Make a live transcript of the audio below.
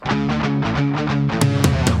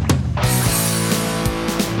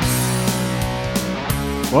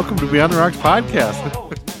Welcome to Beyond the Rocks podcast.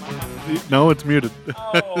 No, it's muted.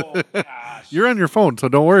 Oh, gosh. You're on your phone, so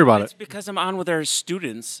don't worry about It's it. because I'm on with our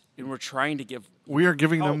students, and we're trying to give... We are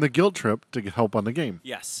giving them the guilt trip to get help on the game.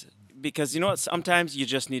 Yes, because you know what? Sometimes you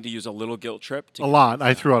just need to use a little guilt trip. A lot.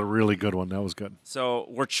 I threw out a really good one. That was good. So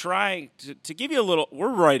we're trying to give you a little...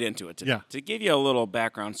 We're right into it today. Yeah. To give you a little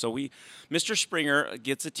background. So Mr. Springer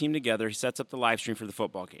gets a team together. He sets up the live stream for the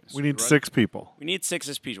football games. We need 6 people. We need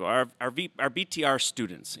 6 people. Our BTR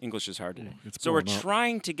students. English is hard today. It's So we're blowing up.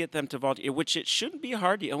 trying to get them to volunteer, which it shouldn't be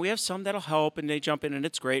hard. And we have some that'll help, and they jump in, and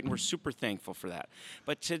it's great, and we're super thankful for that.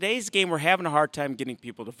 But today's game, we're having a hard time getting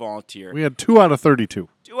people to volunteer. We had 2 out of 32.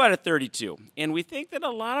 2 out of 32. And we think that a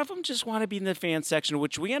lot of them just want to be in the fan section,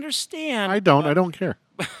 which we understand. I don't care.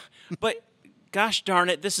 But gosh darn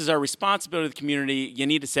it, this is our responsibility to the community. You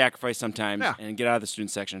need to sacrifice sometimes and get out of the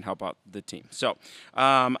student section and help out the team. So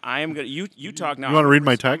I am going to, you talk now. You want to read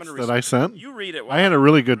my I'm text gonna that I sent? You read it. I had a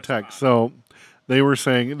really good text. So they were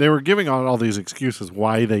saying, they were giving out all these excuses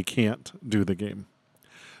why they can't do the game.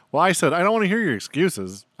 Well, I said, I don't want to hear your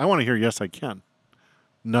excuses. I want to hear, yes, I can.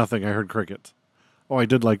 Nothing. I heard crickets. Oh, I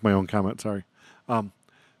did like my own comment. Sorry. So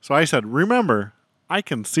I said, remember, I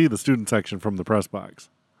can see the student section from the press box.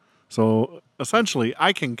 So essentially,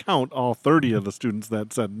 I can count all 30 of the students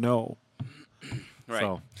that said no.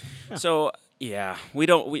 Right. So, Yeah,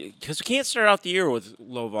 because we can't start out the year with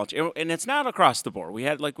low volunteer, and it's not across the board. We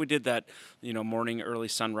did that, morning early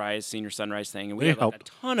sunrise, senior sunrise thing, and we had a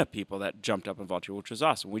ton of people that jumped up and volunteered, which was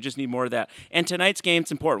awesome. We just need more of that. And tonight's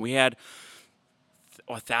game's important. We had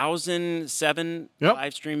 1,007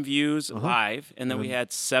 live stream views live, and then we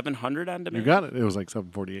had 700 on demand. You got it. It was like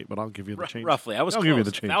 748, but I'll give you the change. Roughly, I was I'll close. give you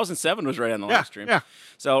the change. 1,007 was right on the live stream. Yeah.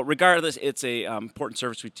 So regardless, it's a important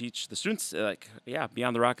service we teach the students.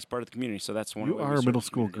 Beyond the Rock is part of the community, so that's one. You are a middle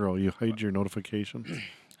school girl. You hide your notifications.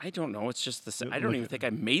 I don't know. It's just I don't even think I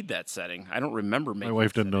made that setting. I don't remember making. My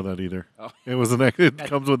wife didn't know that either. Oh. It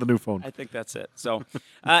comes with a new phone. I think that's it. So,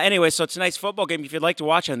 anyway, so tonight's football game, if you'd like to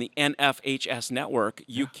watch on the NFHS network,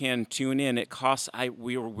 you can tune in. It costs.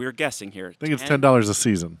 We're guessing here. I think it's $10 a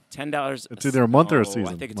season. $10. It's either a month or a season.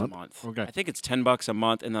 I think it's a month. Okay. I think it's $10 a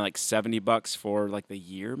month, and then like $70 for like the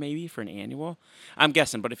year, maybe for an annual. I'm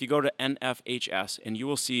guessing, but if you go to NFHS and you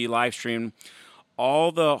will see live stream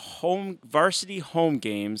all the varsity home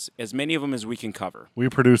games, as many of them as we can cover. We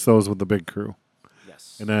produce those with the big crew.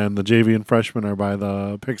 Yes. And then the JV and freshmen are by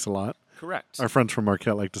the Pixelot. Correct. Our friends from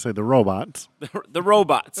Marquette like to say the robots. The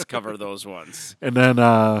robots cover those ones. And then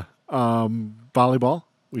volleyball.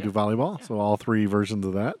 We do volleyball, so all 3 versions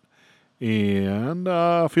of that. And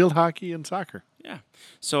field hockey and soccer. Yeah.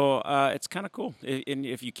 So it's kind of cool. And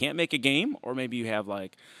if you can't make a game, or maybe you have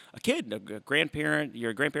like a kid, a grandparent, you're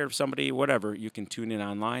a grandparent of somebody, whatever, you can tune in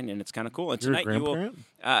online, and it's kind of cool. And You're a tonight grandparent?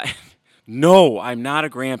 No, I'm not a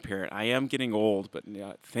grandparent. I am getting old, but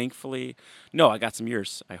thankfully, no, I got some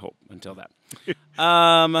years, I hope, until that.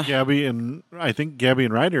 Gabby and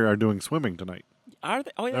Ryder are doing swimming tonight. Are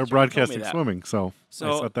they? Oh, yeah, They're that's right, you told me broadcasting that. swimming, so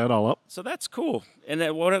I set that all up. So that's cool. And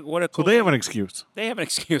then what a cool So they have an thing. excuse. They have an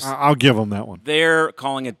excuse. I'll give them that one. They're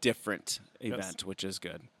calling a different event, which is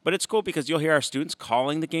good. But it's cool because you'll hear our students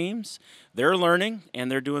calling the games. They're learning,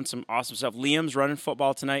 and they're doing some awesome stuff. Liam's running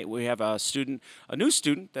football tonight. We have a new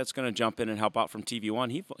student that's going to jump in and help out from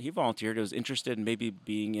TV1. He volunteered. He was interested in maybe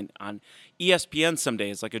being on ESPN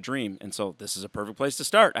someday. It's like a dream. And so this is a perfect place to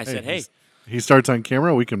start. I said, hey. He starts on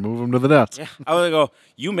camera, we can move him to the desk. Yeah, I would go,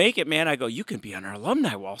 you make it, man. I go, you can be on our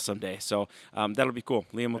alumni wall someday. So that'll be cool.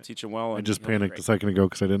 Liam will teach him well. I just panicked a second ago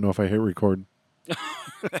because I didn't know if I hit record. That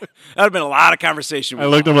would have been a lot of conversation. I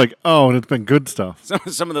looked, I'm like, oh, and it's been good stuff.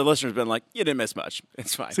 Some of the listeners have been like, you didn't miss much.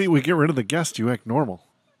 It's fine. See, we get rid of the guest, you act normal.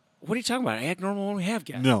 What are you talking about? I act normal when we have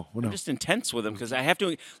guests. No. I'm just intense with them because I have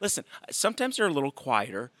to. Listen, sometimes they're a little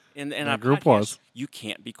quieter. And on a group podcast, was. You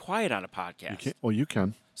can't be quiet on a podcast. You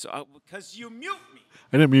can. So because you mute me.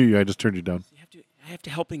 I didn't mute you. I just turned you down. I have to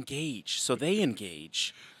help engage, so they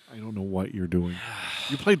engage. I don't know what you're doing.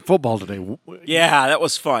 You played football today. Yeah, that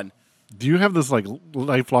was fun. Do you have this like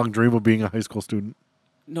lifelong dream of being a high school student?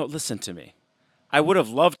 No, listen to me. I would have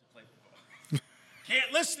loved to play football.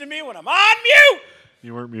 Can't listen to me when I'm on mute.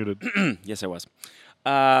 You weren't muted. Yes, I was.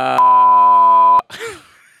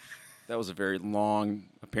 That was a very long,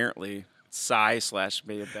 apparently, sigh /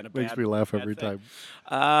 may have been a bad Makes me laugh bad every thing. time.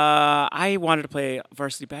 I wanted to play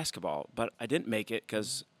varsity basketball, but I didn't make it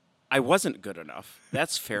because I wasn't good enough.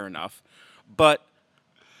 That's fair enough. But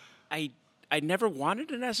I never wanted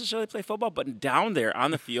to necessarily play football, but down there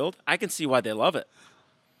on the field, I can see why they love it.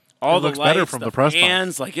 All It the looks lights, better from the press box.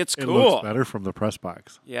 fans, like it's It cool. looks better from the press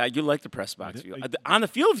box. Yeah, you like the press box view. On the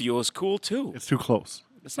field view is cool too. It's too close.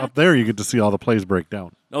 It's not. Up there, you get to see all the plays break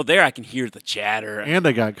down. No, there I can hear the chatter. And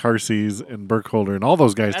I got Carsey's and Burkholder and all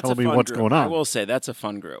those guys That's telling a me fun what's group. going on. I will say that's a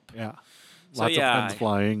fun group. Yeah. So, Lots yeah, of pens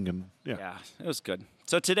flying and Yeah, it was good.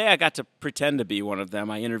 So today I got to pretend to be one of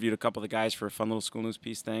them. I interviewed a couple of the guys for a fun little school news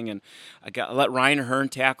piece thing, and I let Ryan Hearn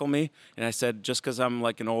tackle me. And I said, just because I'm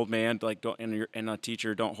like an old man, like don't and a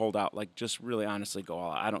teacher, don't hold out. Like just really honestly go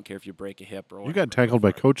all out. I don't care if you break a hip or You whatever. got tackled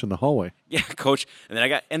by Coach in the hallway. Yeah, coach.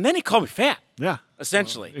 And then he called me fat. Yeah.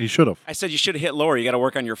 Essentially. He should have. I said you should have hit lower. You got to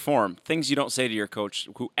work on your form. Things you don't say to your coach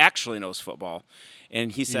who actually knows football.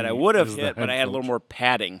 And he said I would have is the hit, but head I had a little coach. more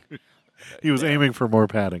padding. He was aiming for more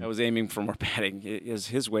padding. I was aiming for more padding. It is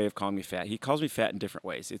his way of calling me fat. He calls me fat in different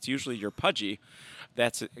ways. It's usually you're pudgy.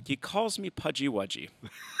 He calls me pudgy wudgy.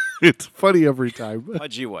 It's funny every time.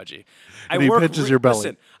 Pudgy wudgy. And he pinches your belly.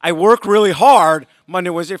 Listen, I work really hard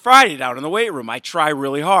Monday, Wednesday, Friday down in the weight room. I try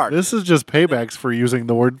really hard. This is just paybacks for using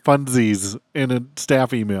the word funsies in a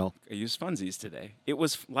staff email. I used funsies today. It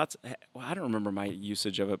was lots. Well, I don't remember my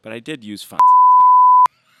usage of it, but I did use funsies.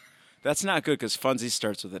 That's not good because funsies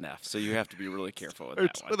starts with an F, so you have to be really careful with that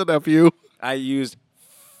It's one. with an FU. I used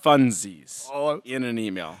funsies Oh. in an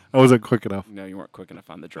email. I wasn't quick enough. No, you weren't quick enough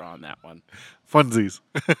on the draw on that one. Funsies.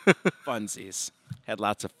 Funsies. Had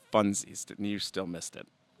lots of funsies, and you still missed it.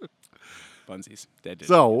 Funsies. That did.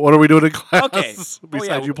 So, what are we doing in class Okay.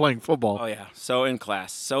 besides you playing football? Oh, yeah. So in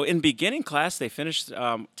class. So in beginning class, they finished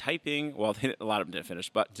typing. Well, a lot of them didn't finish,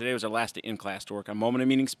 but today was our last day in class to work on moment of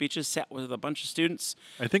meaning speeches, sat with a bunch of students.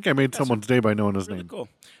 I think I made someone's day by knowing his Really name. cool.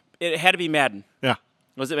 It had to be Madden. Yeah,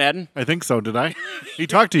 Was it Madden? I think so. Did I? He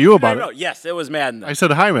talked to you about No, it. yes, it was Madden. I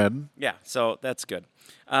said, hi, Madden. Yeah, so that's good.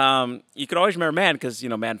 You could always remember Madden because,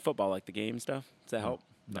 Madden football, like the game stuff. Does that help?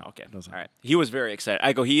 No, okay. doesn't. All right. He was very excited.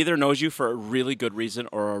 I go, he either knows you for a really good reason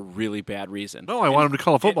or a really bad reason. No, I want him to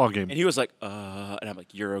call a football game. And he was like, and I'm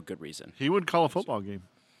like, you're a good reason. He would call a football game.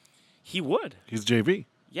 He would. He's JV.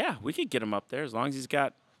 Yeah, we could get him up there as long as he's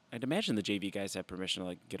got. I'd imagine the JV guys have permission to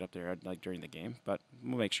like get up there like during the game, but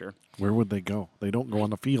we'll make sure. Where would they go? They don't go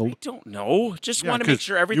on the field. I don't know. Just Yeah, want to make 'cause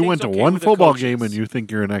sure everything's you went to okay one with the football coaches. game and you think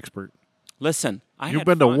you're an expert. Listen, You've had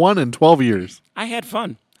been to fun. one in 12 years. I had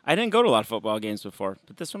fun. I didn't go to a lot of football games before,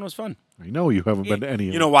 but this one was fun. I know you haven't been to any of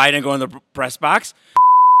You them. know why I didn't go in the press box?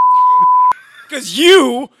 Because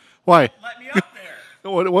you Why? let me up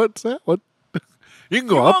there. What's that? What? You can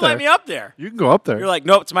go You up won't there. let me up there. You can go up there. You're like,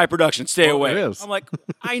 nope, it's my production. Stay Well, away. it is. I'm like,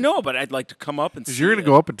 I know, but I'd like to come up and see. Because you're going to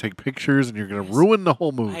go up and take pictures and you're going to ruin the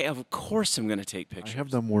whole movie. I of course I'm going to take I pictures.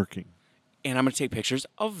 have them working. And I'm going to take pictures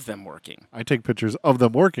of them working. I take pictures of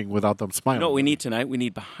them working without them You smiling. know what we need tonight? We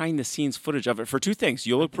need behind the scenes footage of it for two things.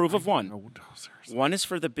 You'll approve of one. Oh, seriously. One is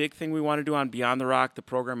for the big thing we want to do on Beyond the Rock, the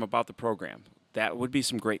program about the program. That would be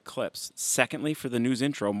some great clips. Secondly, for the news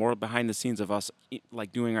intro, more behind the scenes of us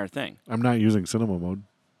like doing our thing. I'm not using cinema mode.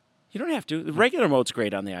 You don't have to. The regular mode's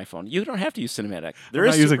great on the iPhone. You don't have to use cinematic. There I'm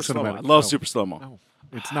is not using super slow-mo. cinematic, I love no. super slow mo. No,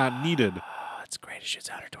 it's not needed. Oh, it's great. It shoots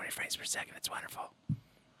 120 frames per second. It's wonderful.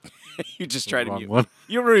 You just tried to Wrong mute. one.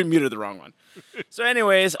 You really muted the wrong one. So,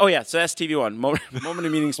 anyways, so that's TV1. Moment of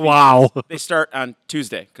meeting speeches. Wow. They start on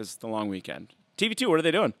Tuesday because the long weekend. TV2, what are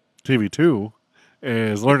they doing? TV2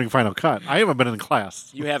 is learning Final Cut. I haven't been in class.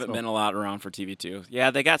 You haven't so- been a lot around for TV2. Yeah,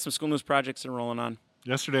 they got some school news projects they're rolling on.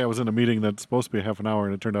 Yesterday I was in a meeting that's supposed to be half an hour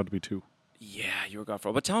and it turned out to be 2. Yeah, you were gone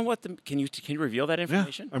for. But tell them what can you reveal that Yeah,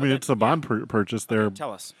 information? I mean it's the bond purchase. They're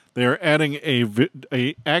Tell us. they're adding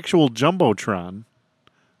a actual jumbotron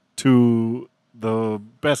to the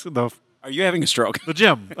Are you having a stroke? the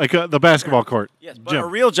gym, like the basketball court. Yes, but gym. a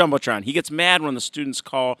real jumbotron. He gets mad when the students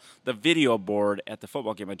call the video board at the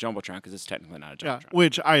football game a jumbotron because it's technically not a Yeah, jumbotron.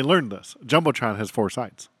 which I learned this. Jumbotron has 4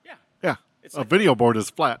 sides. Yeah, Yeah, It's a like- video board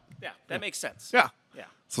is flat. yeah, that makes sense. Yeah, yeah.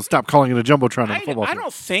 so stop calling it a jumbotron on I, the football I field.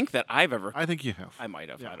 don't think that I've ever. I think you have. I might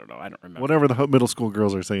have. I don't know. I don't remember. Whatever the middle school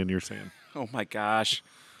girls are saying, you're saying. Oh my gosh.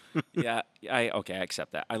 Yeah. I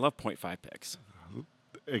accept that. I love 0.5 picks.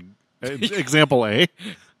 Example A,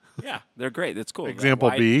 Yeah, they're great. That's cool. That Example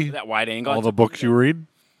wide- B, That wide angle. all the books you read,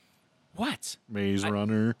 What? Maze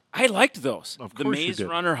Runner. I liked those. Of The course you Maze did.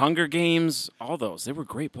 Runner, Hunger Games, all those. They were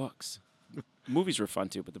great books. Movies were fun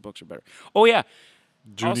too, but the books were better. Oh yeah.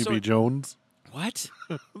 Junie Also- B. Jones, What?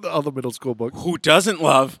 all the middle school books. Who doesn't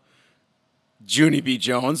love Junie B.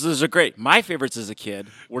 Jones? Those are great. My favorites as a kid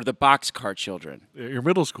were the Boxcar Children. Your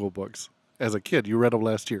middle school books. As a kid, you read them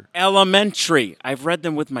last year. Elementary. I've read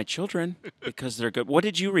them with my children because they're good. What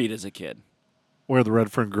did you read as a kid? Where the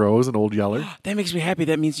Red Fern Grows and Old Yeller. That makes me happy.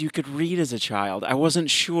 That means you could read as a child. I wasn't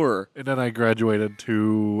sure. And then I graduated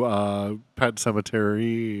to Pet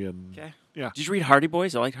Cemetery. And Okay. yeah, Did you read Hardy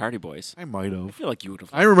Boys? I liked Hardy Boys. I might I have. feel like you would have.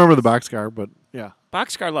 I remember the boxcar, but Yeah.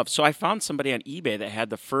 Boxcar love. So I found somebody on eBay that had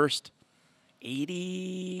the first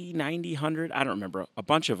 80, 90, 100, I don't remember, a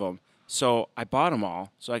bunch of them. So I bought them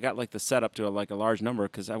all. So I got like the setup to a large number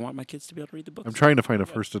because I want my kids to be able to read the books. I'm trying to find a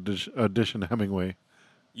first edition Hemingway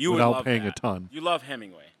You would without love paying a that. ton. You love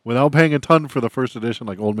Hemingway. Without paying a ton for the first edition,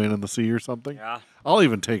 like Old Man in the Sea or something. Yeah. I'll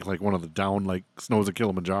even take like one of the down, like Snows of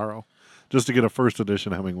Kilimanjaro, just to get a first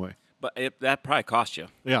edition Hemingway. But that probably cost you.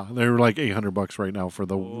 Yeah, they're like $800 right now for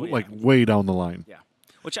the yeah. like way down the line. Yeah.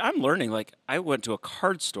 Which I'm learning. Like, I went to a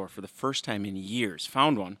card store for the first time in years,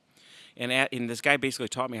 found one. And this guy basically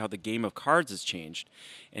taught me how the game of cards has changed.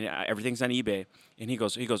 And everything's on eBay. And he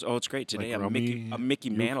goes, oh, it's great. Today Like a Rummy, Mickey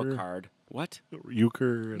Mantle Euchre? card. What?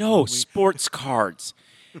 Euchre. No, Rummy. sports cards.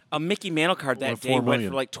 A Mickey Mantle card that What, day 4 went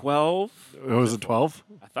million? for like 12. Was it 12?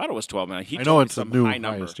 I thought it was 12 million. He I told know me it's a some new high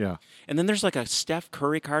number. highest, yeah. And then there's like a Steph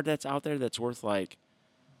Curry card that's out there that's worth like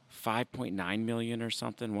 5.9 million or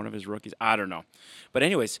something. One of his rookies. I don't know. But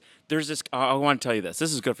anyways, there's this. I want to tell you this.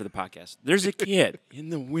 This is good for the podcast. There's a kid in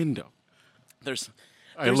the window. There's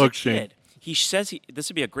a Shane. kid. He says this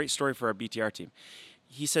would be a great story for our BTR team.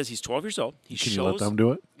 He says he's 12 years old. Can you let them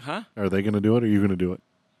do it? Huh? Are they going to do it, or are you going to do it?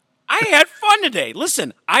 I had fun today.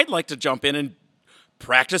 Listen, I'd like to jump in and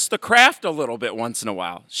practice the craft a little bit once in a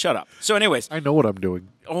while. Shut up. So anyways, I know what I'm doing.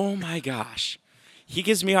 oh my gosh. He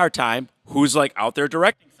gives me a hard time. Who's like out there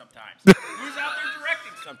directing sometimes? Who's out there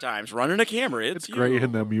directing sometimes? Running a camera. It's you. Great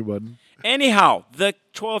hitting that mute button. Anyhow, the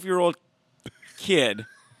 12-year-old kid,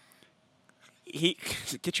 he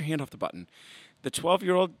get your hand off the button. The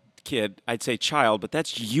 12-year-old kid, I'd say child, but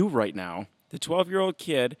that's you right now. The 12-year-old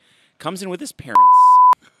kid comes in with his parents.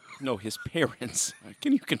 No, his parents.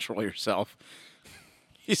 Can you control yourself?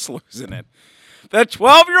 He's losing it. The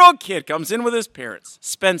 12-year-old kid comes in with his parents,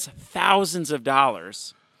 spends thousands of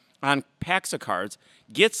dollars on packs of cards,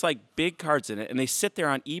 gets like big cards in it, and they sit there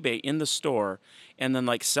on eBay in the store and then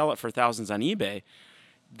like sell it for thousands on eBay.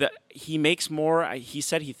 He makes more. He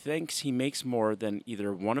said he thinks he makes more than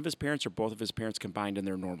either one of his parents or both of his parents combined in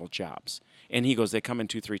their normal jobs. And he goes, they come in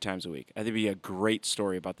 2-3 times a week. I think it'd be a great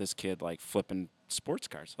story about this kid like flipping sports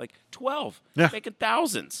cards, like 12, making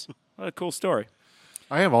thousands. What a cool story.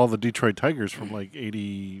 I have all the Detroit Tigers from like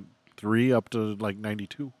 83 up to like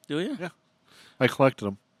 92. Do you? Yeah. I collected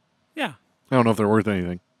them. Yeah. I don't know if they're worth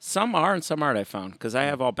anything. Some are and some aren't, I found, because I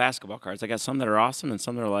have all basketball cards. I got some that are awesome and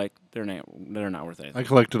some that are like, they're not worth anything. I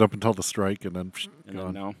collected up until the strike and then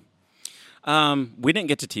gone. No. We didn't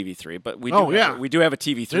get to TV3, but we do have a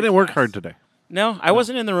TV3. They didn't work class. hard today. No, I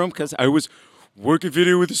wasn't in the room because I was working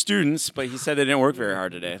video with the students, but he said they didn't work very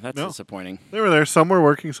hard today. That's disappointing. They were there. Some were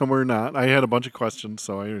working, some were not. I had a bunch of questions,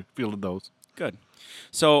 so I fielded those. Good.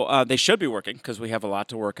 So they should be working because we have a lot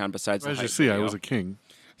to work on besides the As you hype see, I video. was a king.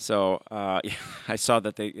 So I saw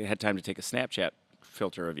that they had time to take a Snapchat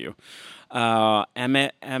filter review.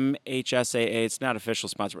 MHSAA, it's not official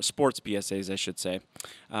sponsor, but sports PSAs, I should say.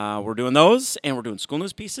 We're doing those, and we're doing school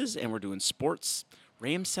news pieces, and we're doing sports,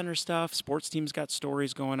 Rams Center stuff. Sports teams got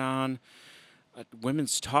stories going on.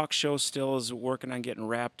 Women's talk show still is working on getting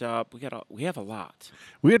wrapped up. We have a lot.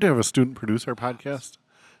 We had to have a student produce our podcast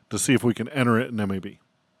to see if we can enter it in MAB.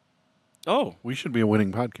 Oh, We should be a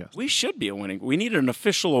winning podcast. we should be a winning. We need an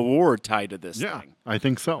official award tied to this Yeah, thing. I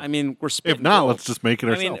think so. I mean, we're spitting If not, gold. let's just make it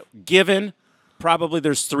I mean, ourselves. given probably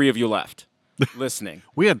there's 3 of you left listening.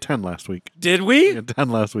 We had 10 last week. Did We we? had 10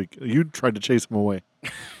 last week. You tried to chase them away.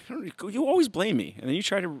 You always blame me, and then you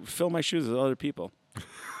try to fill my shoes with other people.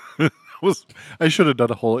 I should have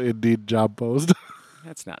done a whole Indeed job post.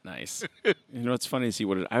 That's not nice. You know what's funny is I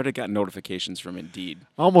would have gotten notifications from Indeed.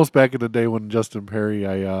 Almost back in the day when Justin Perry,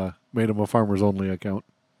 I made him a Farmers Only account.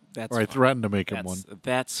 That's Or I funny. threatened to make him one.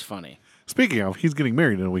 That's funny. Speaking of, he's getting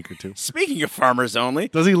married in a week or two. Speaking of Farmers Only,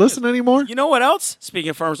 Does he listen anymore? you know what else? Speaking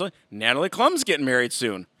of Farmers Only, Natalie Klum's getting married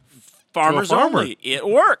soon. Farmers farmer. Only. It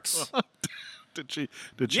works. Did she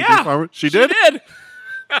do Yeah. Farmers? She She did? did.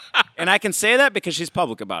 And I can say that because she's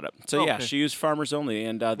public about it. So, yeah, Okay. she used Farmers Only.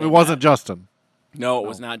 And It wasn't Justin. No, it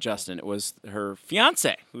was not Justin. It was her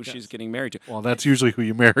fiance who she's getting married to. Well, that's usually who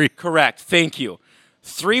you marry. Correct. Thank you.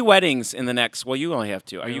 3 weddings in the next. Well, you only have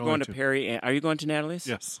 2. Are you only going to 2. Perry? Are you going to Natalie's?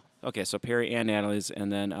 Yes. Okay, so Perry and Natalie's,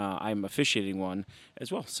 and then I'm officiating one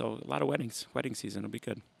as well. So a lot of weddings. Wedding season will be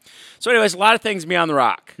good. So, anyways, a lot of things beyond the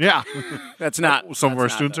rock. Yeah. That's not. Some of our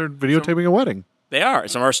that's not students the- are videotaping a wedding. They are.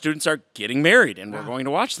 Some of our students are getting married, and we're going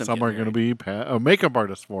to watch them. Some get are going to married. be a makeup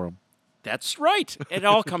artist for them. That's right. It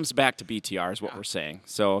all comes back to BTR, is what we're saying.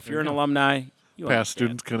 So if you're an alumni, you Past understand.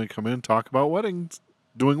 students going to come in and talk about weddings,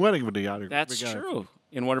 doing wedding videography. That's true.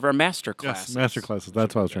 In one of our master classes. Yes, master classes.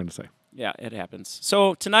 That's what I was trying to say. Yeah, it happens.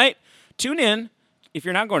 So tonight, tune in if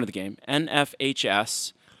you're not going to the game.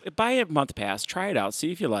 NFHS Buy a month pass, try it out,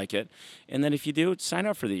 see if you like it, and then if you do, sign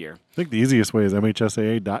up for the year. I think the easiest way is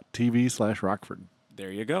mhsaa.tv/Rockford.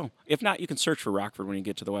 There you go. If not, you can search for Rockford when you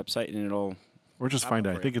get to the website, and it'll. Or just Pop find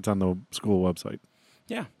up it. I for think it's on the school website.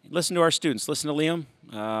 Yeah, listen to our students. Listen to Liam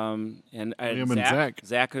and Liam and Zach.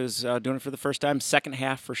 Zach is doing it for the first time, second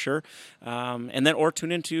half for sure, and then or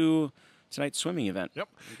tune into tonight's swimming event. Yep.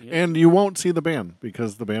 And you won't see the band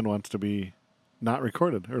because the band wants to be not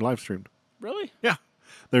recorded or live streamed. Really? Yeah.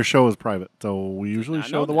 Their show is private, so we usually not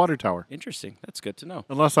show know the that. water tower. Interesting. That's good to know.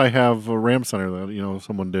 Unless I have a Ram Center that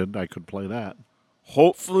someone did, I could play that.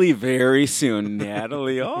 Hopefully, very soon,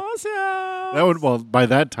 Natalie. Awesome. By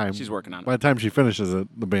that time She's working on it. By the time she finishes it,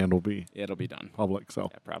 the band will be It'll be done. public. So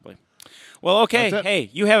Yeah, probably. Well, okay. That's it. Hey,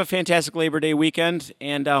 you have a fantastic Labor Day weekend,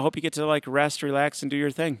 and hope you get to rest, relax, and do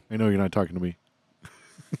your thing. I know you're not talking to me.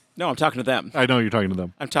 No, I'm talking to them. I know you're talking to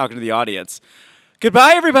them. I'm talking to the audience.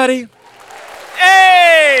 Goodbye, everybody.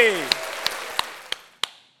 Hey!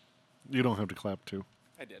 You don't have to clap too.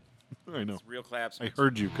 I did. I know. Real claps. I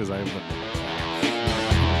heard you because I have the.